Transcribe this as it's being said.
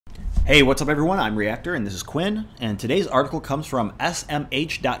Hey, what's up everyone? I'm Reactor and this is Quinn, and today's article comes from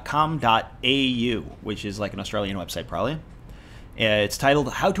smh.com.au, which is like an Australian website probably. It's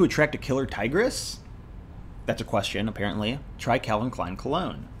titled, How to Attract a Killer Tigress? That's a question, apparently. Try Calvin Klein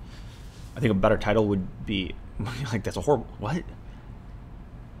Cologne. I think a better title would be, like, that's a horrible, what?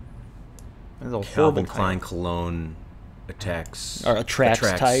 That's a Calvin horrible Klein title. Cologne attracts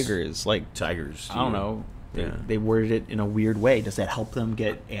tigers. Like, tigers. I don't know. Yeah. They worded it in a weird way. Does that help them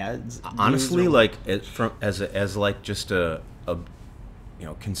get ads? Honestly, like as like just a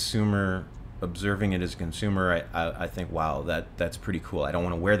consumer, observing it as a consumer, I think, wow, that's pretty cool. I don't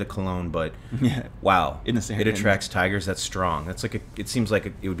want to wear the cologne, but Yeah. wow, In the same- it attracts tigers. That's strong. That's like it seems like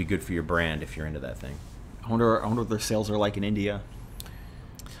it would be good for your brand if you're into that thing. I wonder what their sales are like in India.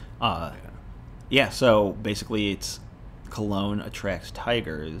 Yeah, so basically it's cologne attracts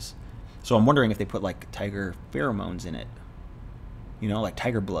tigers. So I'm wondering if they put like tiger pheromones in it. You know, like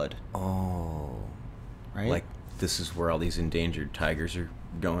tiger blood. Oh, Right? like this is where all these endangered tigers are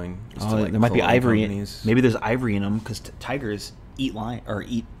going. is to, Oh, like, there might be cologne ivory. companies. Maybe there's ivory in them because tigers eat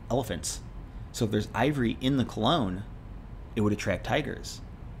eat elephants. So if there's ivory in the cologne, it would attract tigers.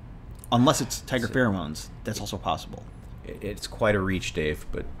 Unless it's tiger pheromones, that's also possible. It's quite a reach, Dave,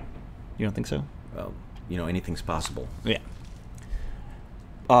 but You don't think so? well, anything's possible. Yeah.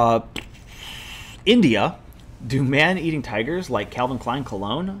 India. Do man-eating tigers like Calvin Klein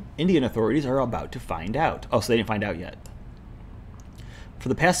cologne? Indian authorities are about to find out. Oh, so they didn't find out yet. For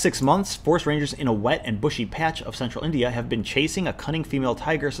the past 6 months, forest rangers in a wet and bushy patch of central India have been chasing a cunning female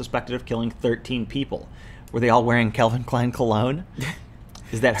tiger suspected of killing 13 people. Were they all wearing Calvin Klein cologne?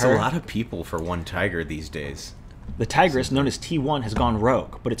 Is that It's her? a lot of people for one tiger these days. The tigress, known as T1, has gone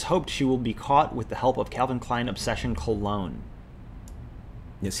rogue, but it's hoped she will be caught with the help of Calvin Klein Obsession cologne.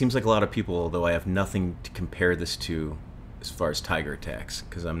 It seems like a lot of people, although I have nothing to compare this to as far as tiger attacks,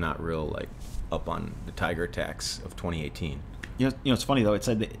 because I'm not real up on the tiger attacks of 2018. It's funny though. It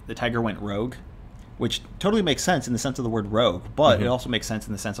said that the tiger went rogue, which totally makes sense in the sense of the word rogue, but it also makes sense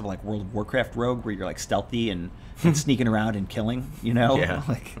in the sense of like World of Warcraft rogue, where you're like stealthy and sneaking around and killing. Yeah.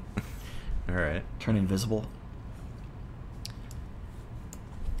 Like All right. turn invisible.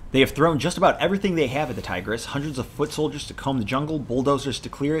 They have thrown just about everything they have at the tigress: hundreds of foot soldiers to comb the jungle, bulldozers to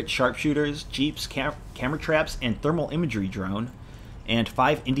clear it, sharpshooters, jeeps, camera traps, and thermal imagery drone, and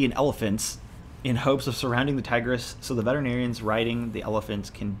 5 Indian elephants in hopes of surrounding the tigress so the veterinarians riding the elephants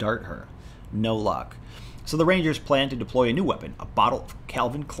can dart her. No luck. So the rangers plan to deploy a new weapon, a bottle of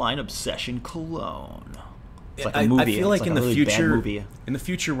Calvin Klein Obsession cologne. It's like a movie. I feel like, It's in a the really bad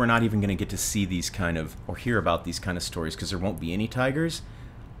future, movie. we're not even going to get to see these kind of or hear about these kind of stories because there won't be any tigers.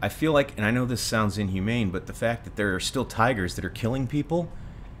 I feel like, and I know this sounds inhumane, but the fact that there are still tigers that are killing people,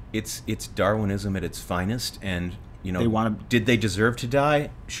 it's Darwinism at its finest. And did they deserve to die?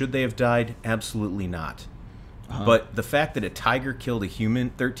 Should they have died? Absolutely not. But the fact that a tiger killed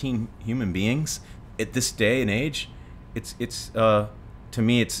 13 human beings at this day and age, it's to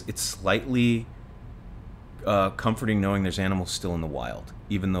me it's slightly comforting knowing there's animals still in the wild,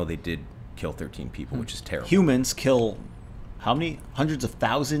 even though they did kill 13 people, which is terrible. Humans kill how many? Hundreds of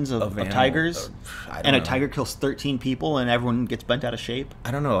thousands of tigers, and a tiger kills 13 people, and everyone gets bent out of shape. I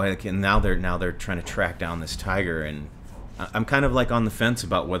don't know. Like, and now they're trying to track down this tiger, and I'm kind of like on the fence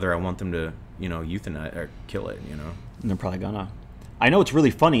about whether I want them to euthanize or kill it. And they're probably gonna. I know it's really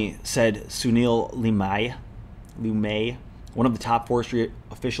funny, said Sunil Lumay, one of the top forestry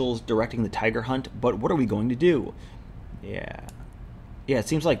officials directing the tiger hunt. But what are we going to do? Yeah. It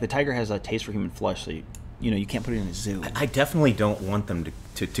seems like the tiger has a taste for human flesh, so you can't put it in a zoo. I definitely don't want them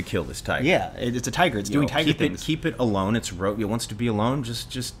to kill this tiger. Yeah, it's a tiger. It's doing tiger things. Keep it alone. It wants to be alone.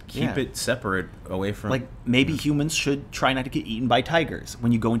 Just keep it separate away from. Like, maybe humans should try not to get eaten by tigers.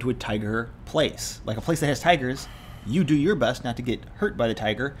 When you go into a tiger place, like a place that has tigers, you do your best not to get hurt by the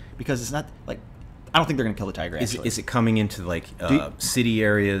tiger, because it's not like, I don't think they're gonna kill the tiger. Actually, is it coming into like city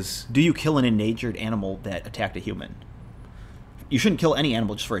areas? Do you kill an endangered animal that attacked a human? You shouldn't kill any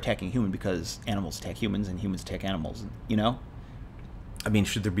animal just for attacking a human, because animals attack humans and humans attack animals. I mean,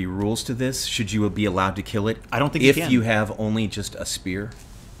 should there be rules to this? Should you be allowed to kill it? I don't think if you can. you have only just a spear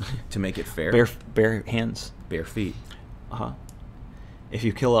to make it fair. Bare hands. Bare feet. If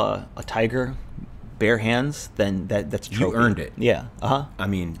you kill a tiger, bare hands, then that's a trophy. You earned it. Yeah. I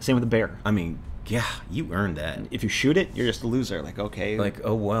mean, same with a bear. I mean, yeah, you earned that. If you shoot it, you're just a loser. Like, okay. Like,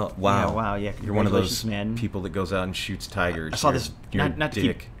 oh well, wow, Yeah, wow, yeah. You're one of those man. people that goes out and shoots tigers. I saw this. You're Not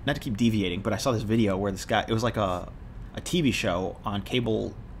to keep deviating, but I saw this video where this guy. It was like a TV show on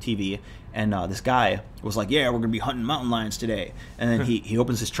cable TV, and this guy was like, "Yeah, we're gonna be hunting mountain lions today." And then he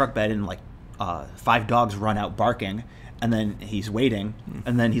opens his truck bed, and like 5 dogs run out barking, And then he's waiting,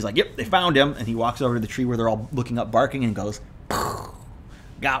 and then he's like, "Yep, they found him." And he walks over to the tree where they're all looking up, barking, and goes,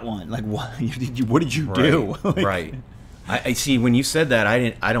 "Got one!" Like, what? What did you do? Like, right. I see. When you said that,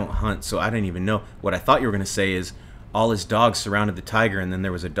 I don't hunt, so I didn't even know. What I thought you were going to say is all his dogs surrounded the tiger, and then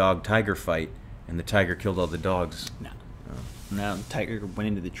there was a dog-tiger fight, and the tiger killed all the dogs. No, the tiger went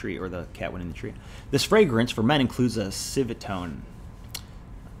into the tree, or the cat went in the tree. This fragrance for men includes a civitone,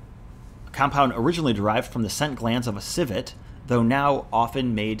 a compound originally derived from the scent glands of a civet, though now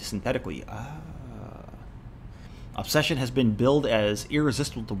often made synthetically. Obsession has been billed as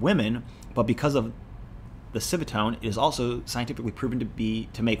irresistible to women, but because of the civitone, it is also scientifically proven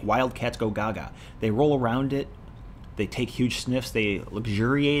to make wild cats go gaga. They roll around it, they take huge sniffs, they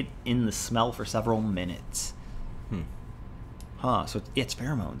luxuriate in the smell for several minutes. Huh, so it's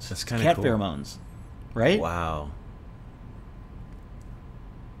pheromones. That's kind of cat cool. Pheromones, right? Wow.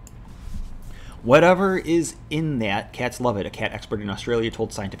 Whatever is in that, cats love it, a cat expert in Australia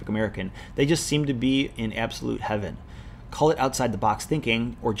told Scientific American. They just seem to be in absolute heaven. Call it outside-the-box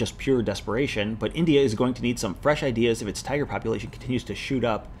thinking or just pure desperation, but India is going to need some fresh ideas if its tiger population continues to shoot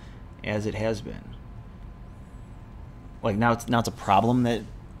up as it has been. Like, now it's a problem that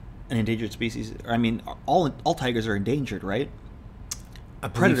an endangered species... I mean, all tigers are endangered, right?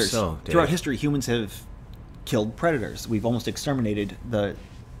 Predators. So, Dave. Throughout history, humans have killed predators. We've almost exterminated the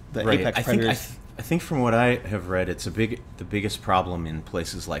apex predators. I think from what I have read, it's the biggest problem in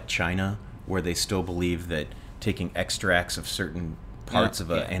places like China, where they still believe that taking extracts of certain parts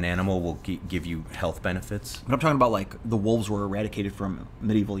of an animal will give you health benefits. But I'm talking about, like, the wolves were eradicated from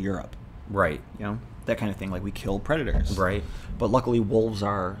medieval Europe. Right. You know, that kind of thing. Like, we kill predators. Right. But luckily, wolves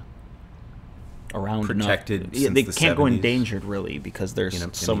are around protected enough. Since They the can't 70s. go endangered, really, because there's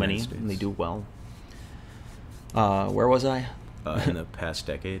in so the many, United States. and they do well. Where was I? In the past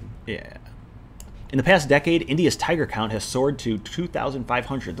decade. Yeah. In the past decade, India's tiger count has soared to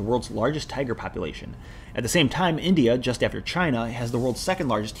 2,500, the world's largest tiger population. At the same time, India, just after China, has the world's second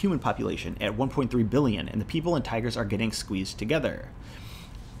largest human population at 1.3 billion, and the people and tigers are getting squeezed together.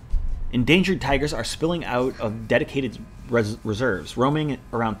 Endangered tigers are spilling out of dedicated reserves, roaming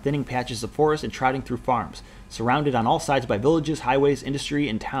around thinning patches of forest and trotting through farms. Surrounded on all sides by villages, highways, industry,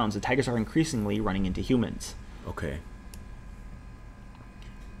 and towns, the tigers are increasingly running into humans. Okay.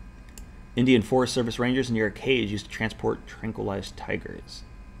 Indian Forest Service rangers near a cage used to transport tranquilized tigers.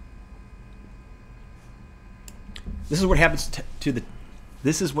 This is what happens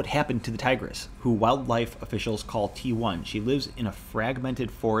This is what happened to the tigress, who wildlife officials call T1. She lives in a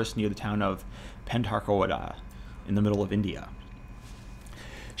fragmented forest near the town of Pendharkowada, in the middle of India.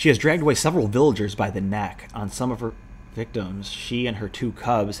 She has dragged away several villagers by the neck. On some of her victims, she and her 2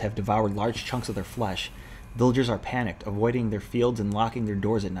 cubs have devoured large chunks of their flesh. Villagers are panicked, avoiding their fields and locking their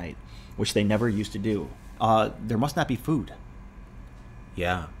doors at night, which they never used to do. There must not be food.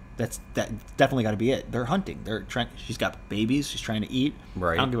 Yeah. That definitely got to be it. They're hunting. They're trying. She's got babies. She's trying to eat.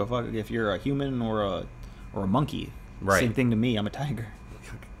 Right. I don't give a fuck if you're a human or a monkey. Right. Same thing to me. I'm a tiger.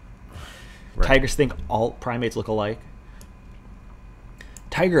 Right. Tigers think all primates look alike.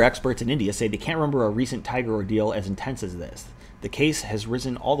 Tiger experts in India say they can't remember a recent tiger ordeal as intense as this. The case has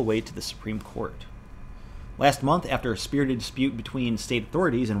risen all the way to the Supreme Court. Last month, after a spirited dispute between state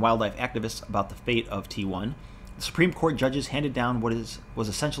authorities and wildlife activists about the fate of T1, the Supreme Court judges handed down what was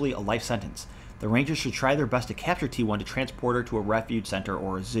essentially a life sentence. The rangers should try their best to capture T1 to transport her to a refuge center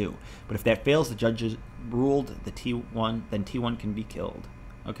or a zoo. But if that fails, the judges ruled then T1 can be killed.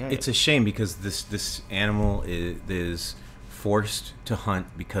 Okay. It's a shame because this animal is forced to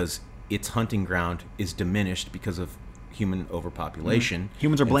hunt because its hunting ground is diminished because of human overpopulation. Mm-hmm.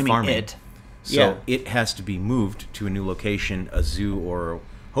 Humans are and blaming farming. it. So it has to be moved to a new location, a zoo, or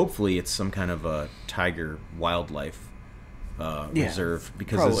hopefully it's some kind of a tiger wildlife reserve,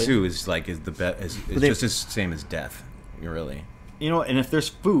 because probably. a zoo is just as same as death. Really, And if there's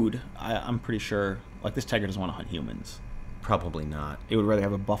food, I'm pretty sure like this tiger doesn't want to hunt humans. probably not. It would rather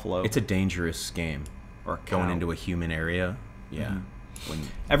have a buffalo. It's a dangerous game. or a cow. Going into a human area. Yeah. Mm-hmm.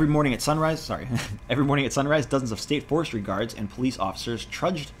 Every morning at sunrise, dozens of state forestry guards and police officers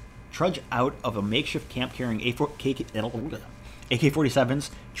trudge out of a makeshift camp carrying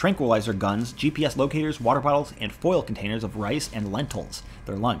AK-47s, tranquilizer guns, GPS locators, water bottles, and foil containers of rice and lentils.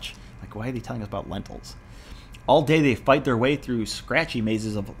 Their lunch. Like, why are they telling us about lentils? All day they fight their way through scratchy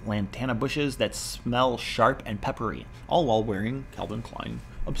mazes of lantana bushes that smell sharp and peppery, all while wearing Calvin Klein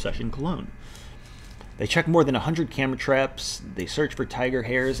Obsession cologne. They check more than 100 camera traps, they search for tiger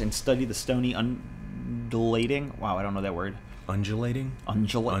hairs, and study the stony undulating... Wow, I don't know that word. Undulating?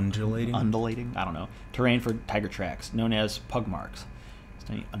 Undulating? I don't know. Terrain for tiger tracks, known as pug marks.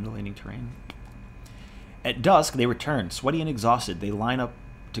 Stony undulating terrain. At dusk, they return, sweaty and exhausted. They line up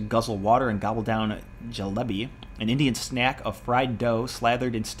to guzzle water and gobble down jalebi, an Indian snack of fried dough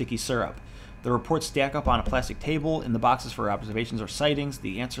slathered in sticky syrup. The reports stack up on a plastic table. In the boxes for observations or sightings,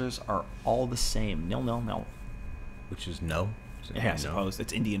 the answers are all the same. Nil, nil, nil. Which is no? Yeah, I suppose.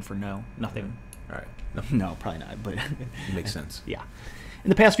 It's Indian for no. Nothing. All right. No, probably not, but... It makes sense. Yeah. In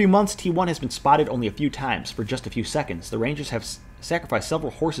the past few months, T1 has been spotted only a few times, for just a few seconds. The Rangers have sacrificed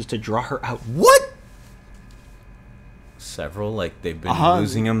several horses to draw her out. What? Several? Like, they've been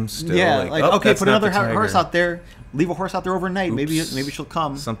losing them still? Yeah, like oh, okay, put another tiger. horse out there. Leave a horse out there overnight. Oops. Maybe she'll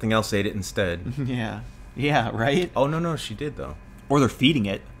come. Something else ate it instead. Yeah, right? Oh, no, she did, though. Or they're feeding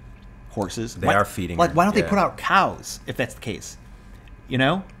it. Horses. They are feeding Like, her, why don't they yeah. put out cows, if that's the case? You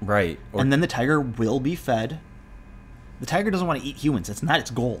know? Right. And then the tiger will be fed. The tiger doesn't want to eat humans. That's not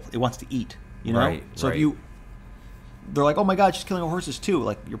its goal. It wants to eat. You know? Right, So right. if you... They're like, oh my god, she's killing our horses too.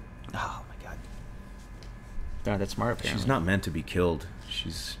 Like, you're... Oh my god. They're not that smart, apparently. She's not meant to be killed.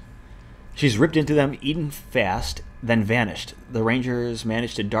 She's ripped into them, eaten fast, then vanished. The Rangers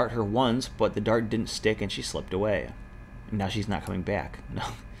managed to dart her once, but the dart didn't stick and she slipped away. And now she's not coming back. No.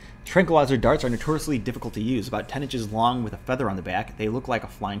 Tranquilizer darts are notoriously difficult to use. About 10 inches long with a feather on the back, they look like a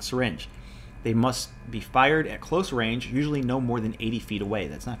flying syringe. They must be fired at close range, usually no more than 80 feet away.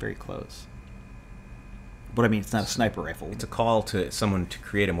 That's not very close. But I mean, it's not a sniper rifle. It's a call to someone to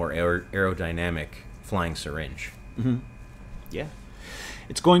create a more aerodynamic flying syringe. Mm-hmm. Yeah.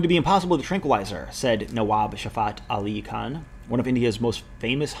 It's going to be impossible to tranquilize her, said Nawab Shafat Ali Khan, one of India's most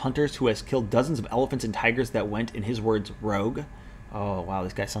famous hunters who has killed dozens of elephants and tigers that went, in his words, rogue. Oh, wow,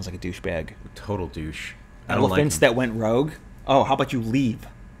 this guy sounds like a douchebag. Total douche. Elephants that went rogue? Oh, how about you leave?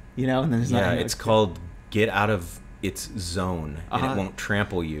 You know? And then there's nothing. It's called get out of its zone, and it won't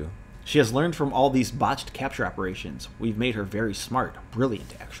trample you. She has learned from all these botched capture operations. We've made her very smart.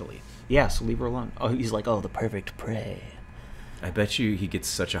 Brilliant, actually. Yeah, so leave her alone. Oh, he's like, oh, the perfect prey. I bet you he gets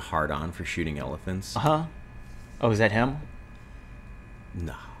such a hard-on for shooting elephants. Uh-huh. Oh, is that him?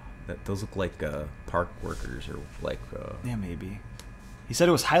 No. Those look like park workers or like... Yeah, maybe. He said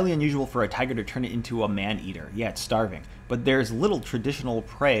it was highly unusual for a tiger to turn it into a man-eater. Yeah, it's starving. But there's little traditional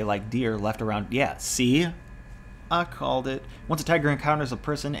prey like deer left around. Yeah, see? I called it. Once a tiger encounters a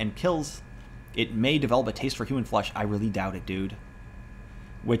person and kills, it may develop a taste for human flesh. I really doubt it, dude.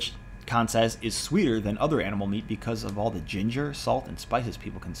 Which, Khan says, is sweeter than other animal meat because of all the ginger, salt, and spices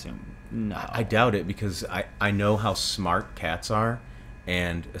people consume. No. I doubt it because I know how smart cats are,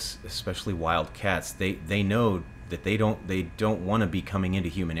 and especially wild cats. They know that they don't want to be coming into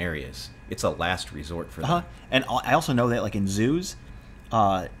human areas. It's a last resort for them. And I also know that, like, in zoos,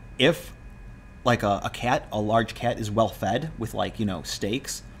 if like a cat, a large cat, is well fed with, like, you know,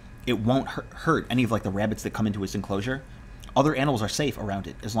 steaks, it won't hurt any of, like, the rabbits that come into its enclosure. Other animals are safe around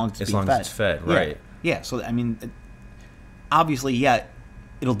it as long as it's being fed. As it's fed, right? Yeah. So I mean, obviously, yeah,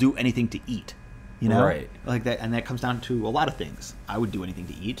 it'll do anything to eat. You know, right? Like that, and that comes down to a lot of things. I would do anything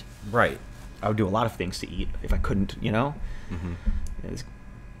to eat. Right. I would do a lot of things to eat if I couldn't, you know? Mm-hmm.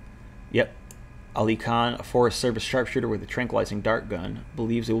 Yep. Ali Khan, a Forest Service sharpshooter with a tranquilizing dart gun,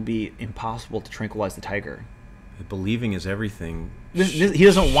 believes it will be impossible to tranquilize the tiger. Believing is everything. He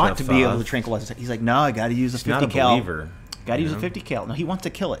doesn't want to be able to tranquilize the tiger. He's like, no, I got to use a 50 cal. Not a believer. Got to use a 50 cal. No, he wants to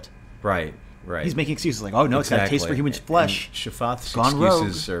kill it. Right. He's making excuses like, oh, no, it's got a taste for human flesh. And Shafath's Gone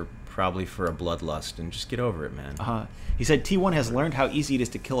excuses rogue. are probably for a bloodlust, and just get over it, man. He said T1 has learned how easy it is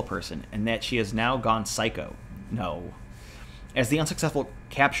to kill a person, and that she has now gone psycho. No. As the unsuccessful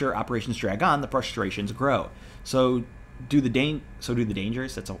capture operations drag on, the frustrations grow. So do the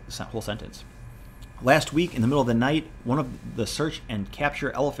dangers. That's a whole sentence. Last week, in the middle of the night, one of the search and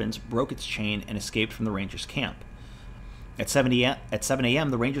capture elephants broke its chain and escaped from the Rangers' camp. At 7 a.m.,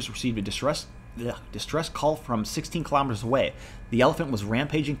 the Rangers received a distress call from 16 kilometers away. The elephant was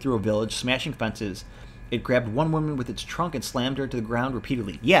rampaging through a village, smashing fences. It grabbed one woman with its trunk and slammed her to the ground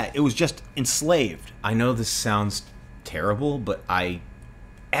repeatedly. Yeah, it was just enslaved. I know this sounds terrible, but I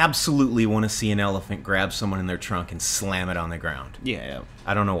absolutely want to see an elephant grab someone in their trunk and slam it on the ground. Yeah.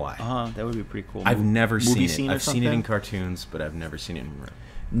 I don't know why. That would be pretty cool. I've never seen it. I've something? seen it in cartoons, but I've never seen it in real.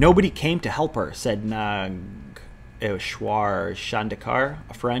 Nobody came to help her, said Shwar Shandakar,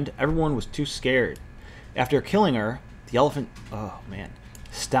 a friend. Everyone was too scared. After killing her, the elephant,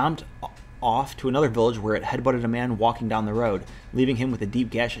 stomped off to another village where it headbutted a man walking down the road, leaving him with a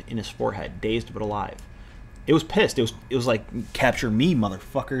deep gash in his forehead, dazed but alive. It was pissed. It was like, capture me,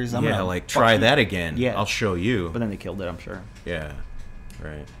 motherfuckers. I'm gonna like, try that again. Yeah. I'll show you. But then they killed it, I'm sure. Yeah,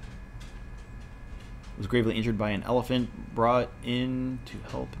 right. Was gravely injured by an elephant brought in to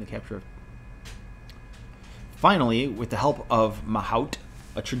help in the capture of... Finally, with the help of Mahout,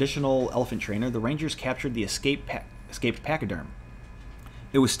 a traditional elephant trainer, the Rangers captured the escaped pachyderm.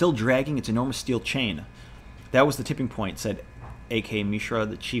 It was still dragging its enormous steel chain. That was the tipping point, said A.K. Mishra,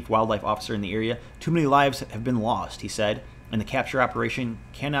 the chief wildlife officer in the area. Too many lives have been lost, he said, and the capture operation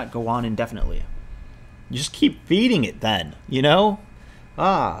cannot go on indefinitely. You just keep feeding it then, you know?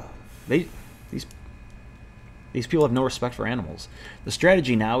 These people have no respect for animals. The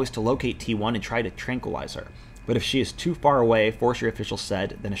strategy now is to locate T1 and try to tranquilize her. But if she is too far away, forestry officials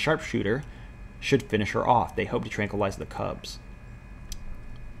said, then a sharpshooter should finish her off. They hope to tranquilize the cubs.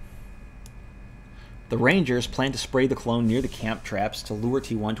 The Rangers plan to spray the Cologne near the camp traps to lure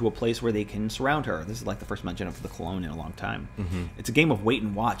T1 to a place where they can surround her. This is like the first mention of the Cologne in a long time. It's a game of wait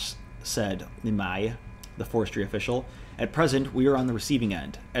and watch, said Limai, the forestry official. At present, we are on the receiving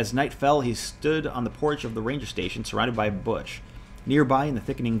end. As night fell, he stood on the porch of the ranger station, surrounded by a bush. Nearby, in the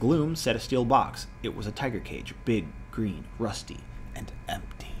thickening gloom, sat a steel box. It was a tiger cage, big, green, rusty, and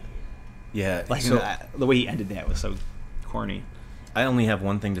empty. Yeah, like so the way he ended that was so corny. I only have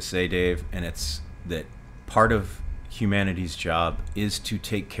one thing to say, Dave, and it's that part of humanity's job is to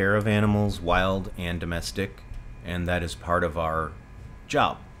take care of animals, wild and domestic, and that is part of our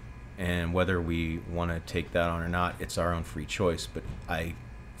job. And whether we want to take that on or not, it's our own free choice. But I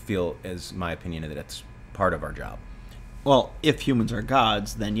feel, as my opinion, that it's part of our job. Well, if humans are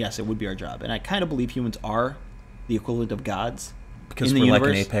gods, then yes, it would be our job. And I kind of believe humans are the equivalent of gods. Because in the we're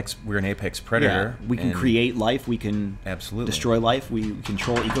universe. we're an apex predator. Yeah, we can create life, we can absolutely destroy life, we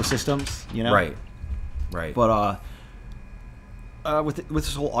control ecosystems, you know? Right. But with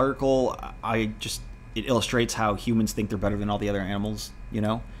this whole article, it illustrates how humans think they're better than all the other animals, you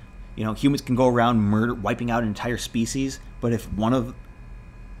know? Humans can go around wiping out an entire species, but if one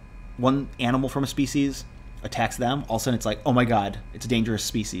animal from a species attacks them, all of a sudden it's like, oh my god, it's a dangerous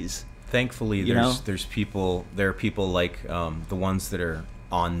species. Thankfully, there are people like the ones that are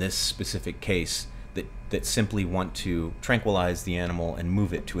on this specific case that simply want to tranquilize the animal and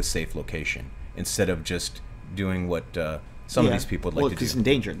move it to a safe location instead of just doing what some of these people would like to do. Because it's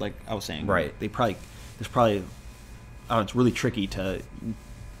endangered, like I was saying. Right. It's really tricky to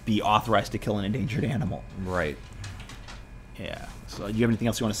be authorized to kill an endangered animal. Right. Yeah. So do you have anything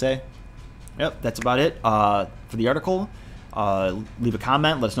else you want to say? Yep, that's about it for the article. Leave a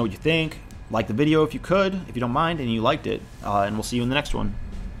comment. Let us know what you think. Like the video if you could, if you don't mind, and you liked it. And we'll see you in the next one.